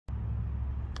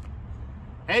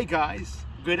Hey guys,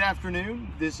 good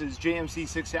afternoon. This is JMC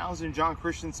 6000, John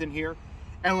Christensen here.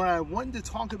 And what I wanted to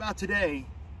talk about today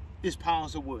is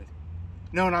piles of wood.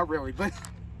 No, not really, but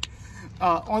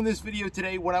on this video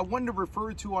today, what I wanted to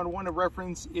refer to, I want to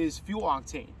reference is fuel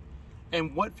octane.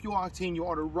 And what fuel octane you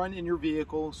ought to run in your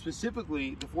vehicle,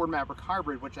 specifically the Ford Maverick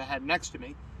Hybrid, which I had next to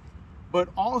me. But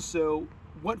also,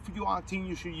 what fuel octane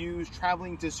you should use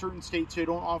traveling to certain states so you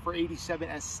don't offer 87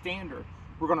 as standard.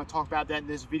 We're going to talk about that in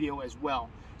this video as well.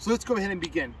 So let's go ahead and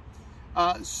begin.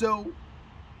 So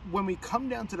when we come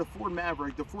down to the Ford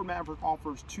Maverick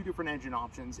offers two different engine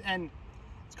options. And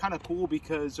it's kind of cool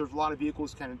because there's a lot of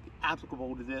vehicles kind of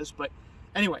applicable to this. But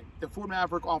anyway, the Ford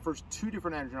Maverick offers two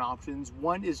different engine options.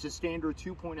 One is the standard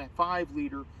 2.5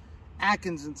 liter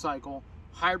Atkinson cycle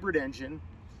hybrid engine.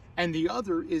 And the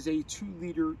other is a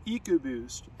 2-liter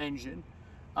EcoBoost engine.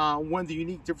 One of the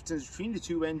unique differences between the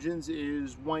two engines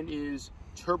is one is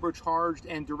turbocharged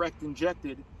and direct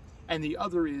injected, and the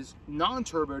other is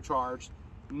non-turbocharged,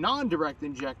 non-direct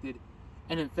injected,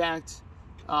 and in fact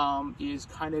is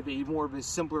kind of a more of a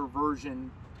simpler version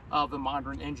of a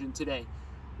modern engine today.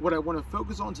 What I want to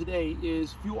focus on today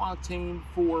is fuel octane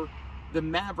for the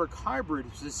Maverick Hybrid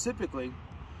specifically,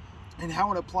 and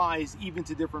how it applies even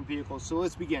to different vehicles. So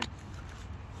let's begin.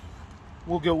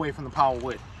 We'll go away from the pile of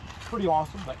wood. Pretty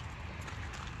awesome, but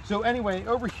so anyway,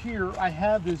 over here I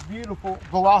have this beautiful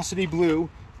Velocity Blue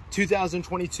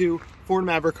 2022 Ford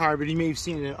Maverick Hybrid. You may have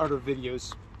seen it in other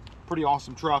videos. Pretty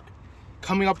awesome truck.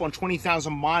 Coming up on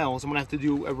 20,000 miles. I'm gonna have to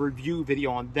do a review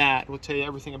video on that. We'll tell you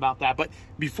everything about that. But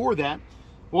before that,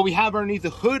 what we have underneath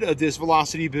the hood of this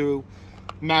Velocity Blue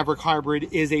Maverick Hybrid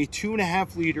is a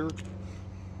 2.5 liter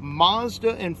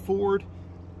Mazda and Ford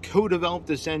co-developed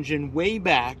this engine way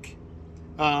back.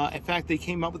 In fact, they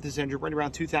came up with this engine right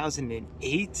around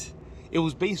 2008. It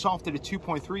was based off to the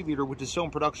 2.3 liter, which is still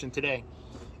in production today.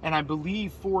 And I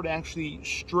believe Ford actually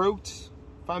stroked,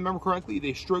 if I remember correctly,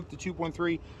 they stroked the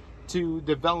 2.3 to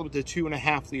develop the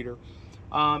 2.5 liter.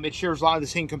 It shares a lot of the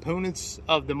same components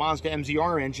of the Mazda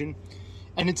MZR engine,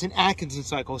 and it's an Atkinson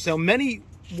cycle. So many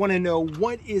want to know,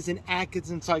 what is an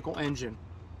Atkinson cycle engine?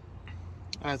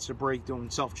 That's the brake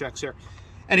doing self-checks there.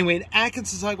 Anyway, an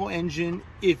Atkinson cycle engine,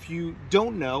 if you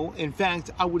don't know, in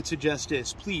fact, I would suggest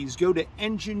this. Please go to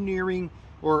Engineering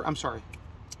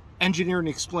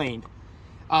Explained.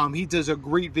 He does a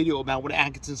great video about what an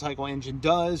Atkinson cycle engine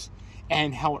does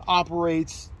and how it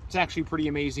operates. It's actually pretty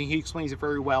amazing. He explains it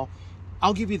very well.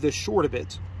 I'll give you the short of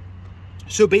it.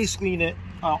 So basically, in an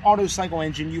auto cycle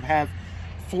engine, you have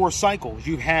 4 cycles.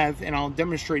 You have, and I'll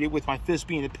demonstrate it with my fist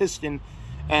being the piston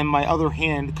and my other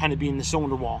hand kind of being the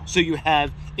cylinder wall. So you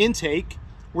have intake,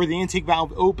 where the intake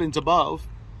valve opens above,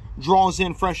 draws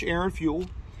in fresh air and fuel.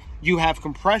 You have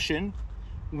compression,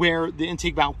 where the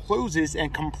intake valve closes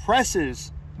and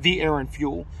compresses the air and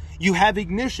fuel. You have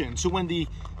ignition, so when the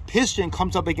piston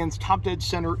comes up against top dead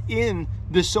center in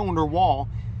the cylinder wall,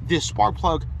 this spark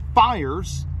plug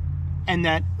fires, and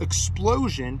that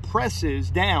explosion presses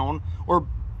down or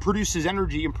produces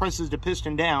energy and presses the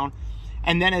piston down.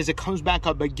 And then as it comes back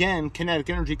up again, kinetic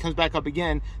energy comes back up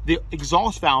again, the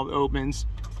exhaust valve opens,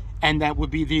 and that would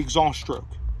be the exhaust stroke.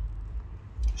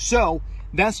 So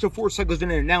that's the 4 cycles in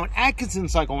there. Now an Atkinson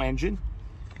cycle engine,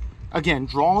 again,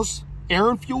 draws air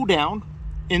and fuel down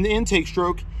in the intake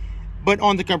stroke, but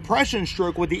on the compression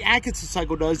stroke, what the Atkinson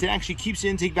cycle does, it actually keeps the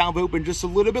intake valve open just a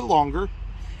little bit longer.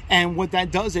 And what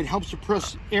that does, it helps to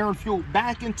press air and fuel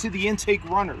back into the intake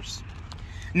runners.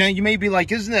 Now, you may be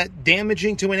like, isn't that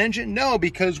damaging to an engine? No,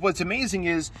 because what's amazing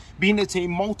is, being it's a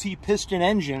multi-piston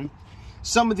engine,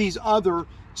 some of these other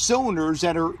cylinders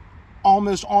that are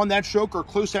almost on that stroke or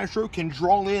close to that stroke can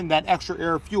draw in that extra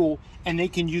air fuel, and they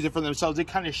can use it for themselves. They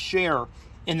kind of share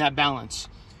in that balance.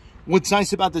 What's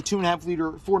nice about the 2.5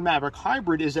 liter Ford Maverick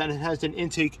Hybrid is that it has an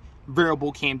intake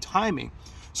variable cam timing.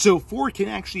 So Ford can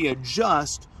actually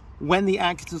adjust when the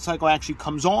Atkinson cycle actually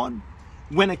comes on,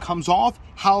 when it comes off,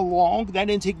 how long that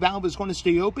intake valve is going to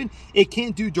stay open. It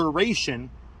can't do duration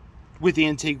with the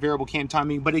intake variable cam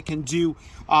timing, but it can do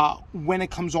when it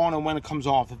comes on and when it comes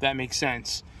off, if that makes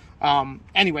sense.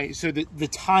 Anyway, so the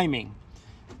timing,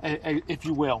 if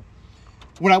you will.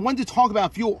 What I wanted to talk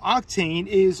about fuel octane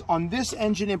is, on this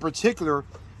engine in particular,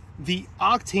 the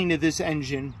octane of this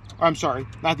engine, or I'm sorry,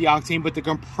 not the octane, but the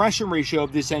compression ratio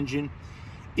of this engine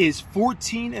is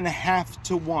 14.5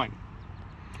 to 1.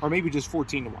 Or maybe just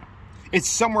 14 to 1. It's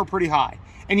somewhere pretty high.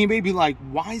 And you may be like,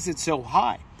 why is it so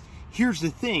high? Here's the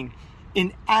thing.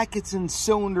 In Atkinson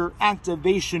cylinder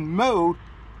activation mode,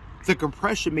 the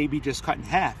compression may be just cut in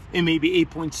half. It may be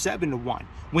 8.7 to 1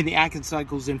 when the Atkinson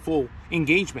cycle is in full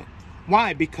engagement.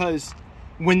 Why? Because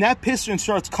when that piston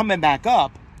starts coming back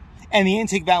up, and the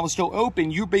intake valve is still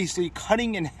open, you're basically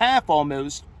cutting in half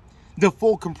almost the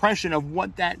full compression of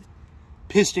what that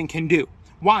piston can do.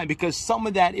 Why? Because some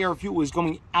of that air fuel is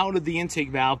going out of the intake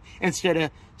valve instead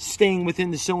of staying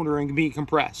within the cylinder and being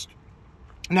compressed.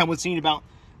 Now, what's neat about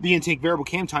the intake variable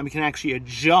cam time, it can actually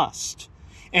adjust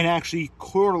and actually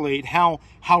correlate how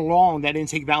long that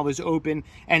intake valve is open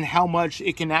and how much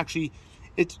it can actually,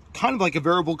 it's kind of like a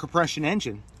variable compression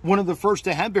engine. One of the first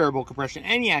to have variable compression,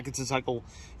 any Atkinson cycle.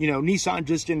 You know, Nissan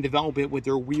just didn't develop it with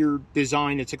their weird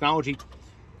design and technology.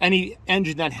 Any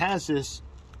engine that has this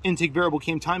intake variable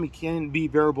cam timing can be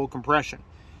variable compression.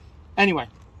 Anyway,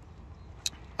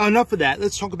 enough of that.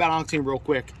 Let's talk about octane real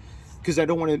quick, because I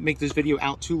don't want to make this video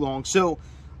out too long. So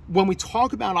when we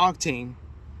talk about octane,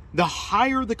 the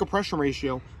higher the compression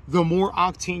ratio, the more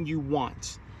octane you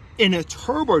want. In a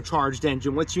turbocharged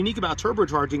engine, what's unique about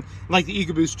turbocharging, like the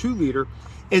EcoBoost 2-liter,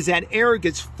 is that air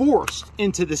gets forced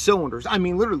into the cylinders. I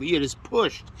mean, literally, it is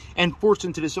pushed and forced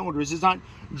into the cylinders. It's not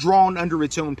drawn under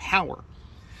its own power.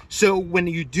 So when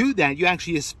you do that, you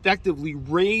actually effectively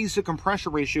raise the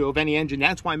compression ratio of any engine.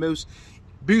 That's why most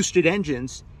boosted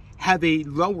engines have a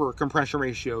lower compression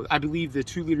ratio. I believe the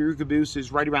 2-liter EcoBoost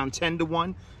is right around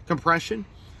 10-to-1 compression.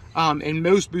 And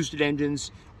most boosted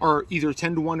engines are either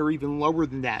 10-to-1 or even lower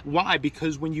than that. Why?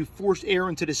 Because when you force air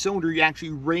into the cylinder, you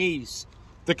actually raise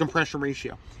the compression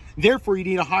ratio. Therefore, you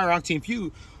need a higher octane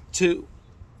fuel to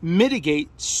mitigate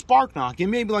spark knock. And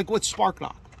maybe like, what's spark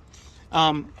knock?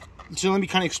 So let me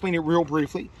kind of explain it real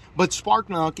briefly. But spark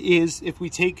knock is if we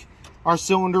take our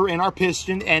cylinder and our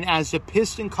piston, and as the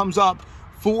piston comes up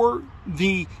for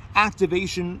the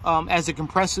activation, as it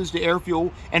compresses the air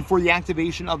fuel, and for the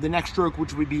activation of the next stroke,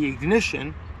 which would be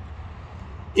ignition,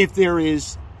 if there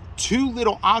is too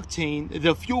little octane,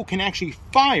 the fuel can actually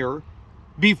fire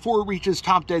before it reaches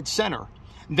top dead center.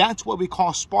 That's what we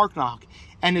call spark knock,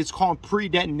 and it's called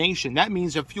pre-detonation. That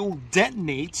means the fuel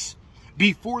detonates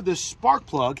before the spark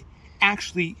plug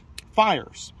actually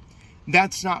fires.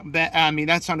 That's not bad. I mean,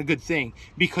 that's not a good thing,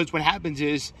 because what happens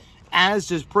is, as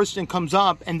this piston comes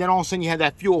up and then all of a sudden you have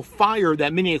that fuel fire,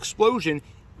 that mini explosion,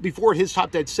 before it hits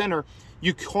top dead center,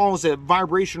 you cause a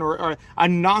vibration or a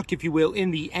knock, if you will,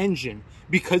 in the engine,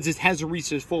 because it hasn't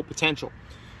reached its full potential.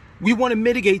 We want to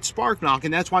mitigate spark knock,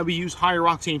 and that's why we use higher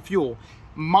octane fuel.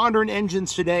 Modern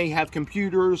engines today have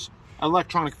computers,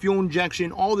 electronic fuel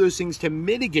injection, all those things to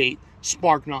mitigate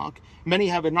spark knock. Many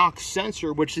have a knock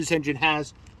sensor, which this engine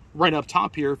has right up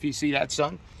top here, if you see that,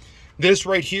 son. This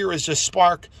right here is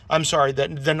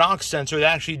the knock sensor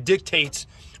that actually dictates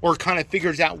or kind of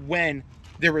figures out when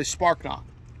there is spark knock.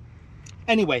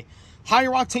 Anyway,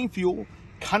 higher octane fuel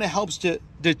kind of helps to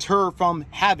deter from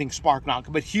having spark knock.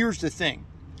 But here's the thing.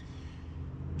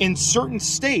 In certain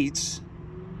states,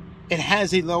 it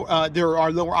has a low, there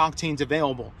are lower octanes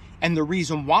available. And the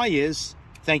reason why is,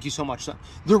 thank you so much, son.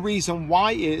 The reason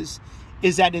why is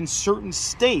that in certain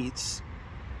states,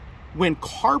 when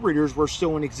carburetors were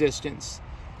still in existence,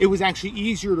 it was actually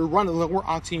easier to run a lower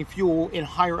octane fuel in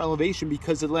higher elevation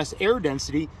because of less air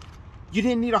density. You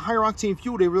didn't need a higher octane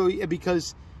fuel to really,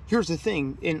 because here's the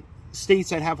thing, in states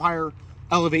that have higher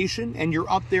elevation and you're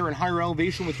up there in higher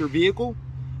elevation with your vehicle,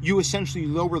 you essentially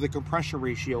lower the compression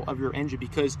ratio of your engine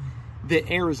because the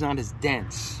air is not as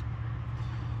dense.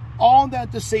 All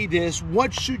that to say this,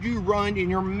 what should you run in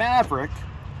your Maverick,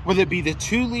 whether it be the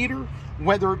 2-liter,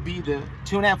 whether it be the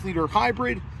 2.5-liter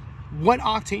hybrid? What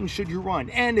octane should you run?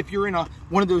 And if you're in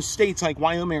one of those states like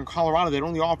Wyoming or Colorado that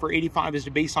only offer 85 as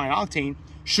the baseline octane,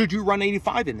 should you run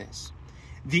 85 in this?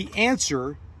 The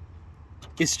answer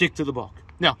is stick to the book.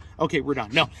 No, okay, we're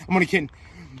done. No, I'm only kidding.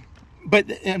 But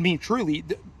I mean, truly,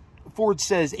 Ford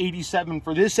says 87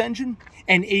 for this engine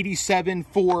and 87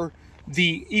 for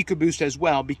the EcoBoost as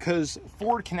well, because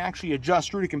Ford can actually adjust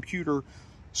through the computer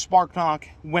spark knock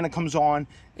when it comes on,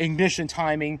 ignition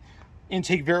timing,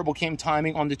 intake variable cam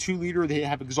timing. On the 2-liter, they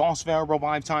have exhaust variable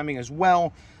valve timing as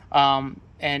well,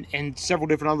 and several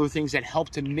different other things that help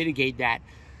to mitigate that.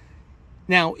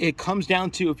 Now, it comes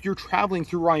down to, if you're traveling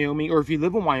through Wyoming, or if you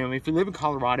live in Wyoming, if you live in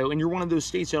Colorado, and you're one of those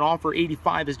states that offer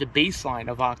 85 as the baseline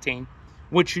of octane,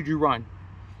 what should you run?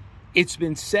 It's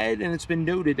been said and it's been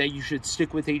noted that you should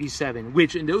stick with 87,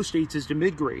 which in those states is the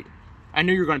mid-grade. I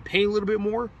know you're going to pay a little bit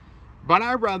more, but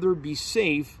I'd rather be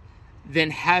safe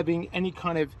than having any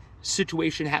kind of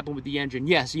situation happen with the engine.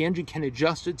 Yes, the engine can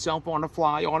adjust itself on the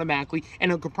fly automatically, and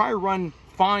it could probably run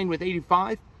fine with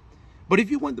 85. But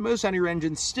if you want the most out of your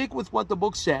engine, stick with what the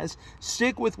book says.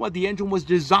 Stick with what the engine was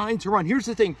designed to run. Here's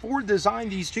the thing. Ford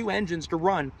designed these two engines to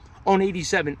run on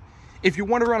 87. If you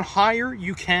want to run higher,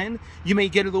 you can. You may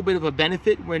get a little bit of a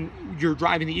benefit when you're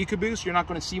driving the EcoBoost. You're not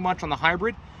going to see much on the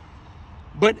hybrid.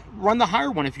 But run the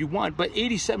higher one if you want. But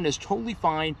 87 is totally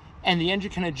fine, and the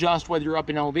engine can adjust whether you're up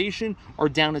in elevation or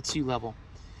down at sea level.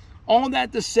 All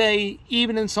that to say,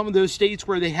 even in some of those states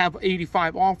where they have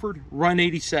 85 offered, run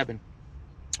 87.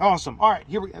 Awesome. All right,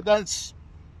 here we go. That's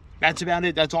about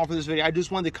it. That's all for this video. I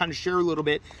just wanted to kind of share a little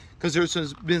bit because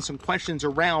there's been some questions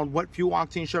around what fuel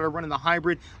octane should I run in the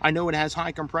hybrid. I know it has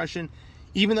high compression.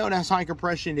 Even though it has high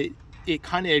compression, it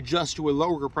kind of adjusts to a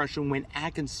lower compression when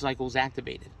Atkinson cycle is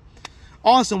activated.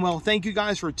 Awesome. Well, thank you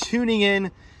guys for tuning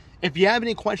in. If you have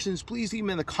any questions, please leave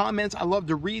them in the comments. I love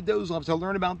to read those, love to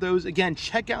learn about those. Again,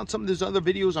 check out some of those other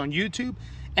videos on YouTube.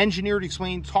 Engineered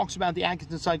Explained talks about the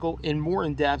Atkinson cycle more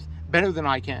in depth, better than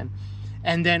I can.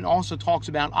 And then also talks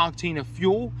about octane of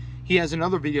fuel. He has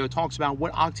another video that talks about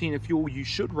what octane of fuel you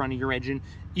should run in your engine,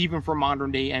 even for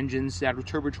modern day engines that are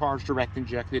turbocharged, direct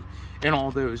injected, and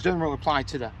all those. Doesn't really apply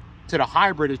to the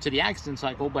hybrid or to the Atkinson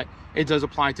cycle, but it does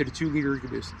apply to the 2-liter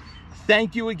EcoBoost.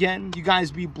 Thank you again. You guys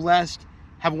be blessed.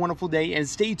 Have a wonderful day, and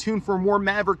stay tuned for more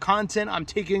Maverick content. I'm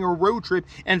taking a road trip.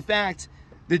 In fact,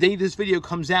 the day this video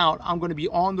comes out, I'm going to be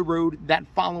on the road that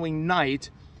following night,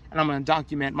 and I'm going to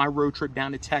document my road trip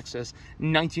down to Texas,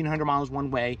 1,900 miles one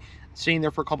way, staying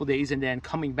there for a couple days, and then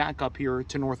coming back up here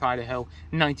to North Idaho,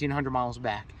 1,900 miles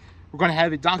back. We're going to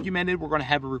have it documented. We're going to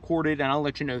have it recorded, and I'll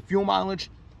let you know the fuel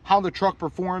mileage, how the truck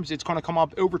performs. It's going to come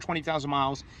up over 20,000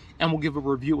 miles, and we'll give a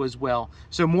review as well.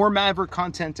 So more Maverick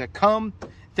content to come.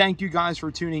 Thank you guys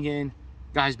for tuning in.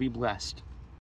 Guys, be blessed.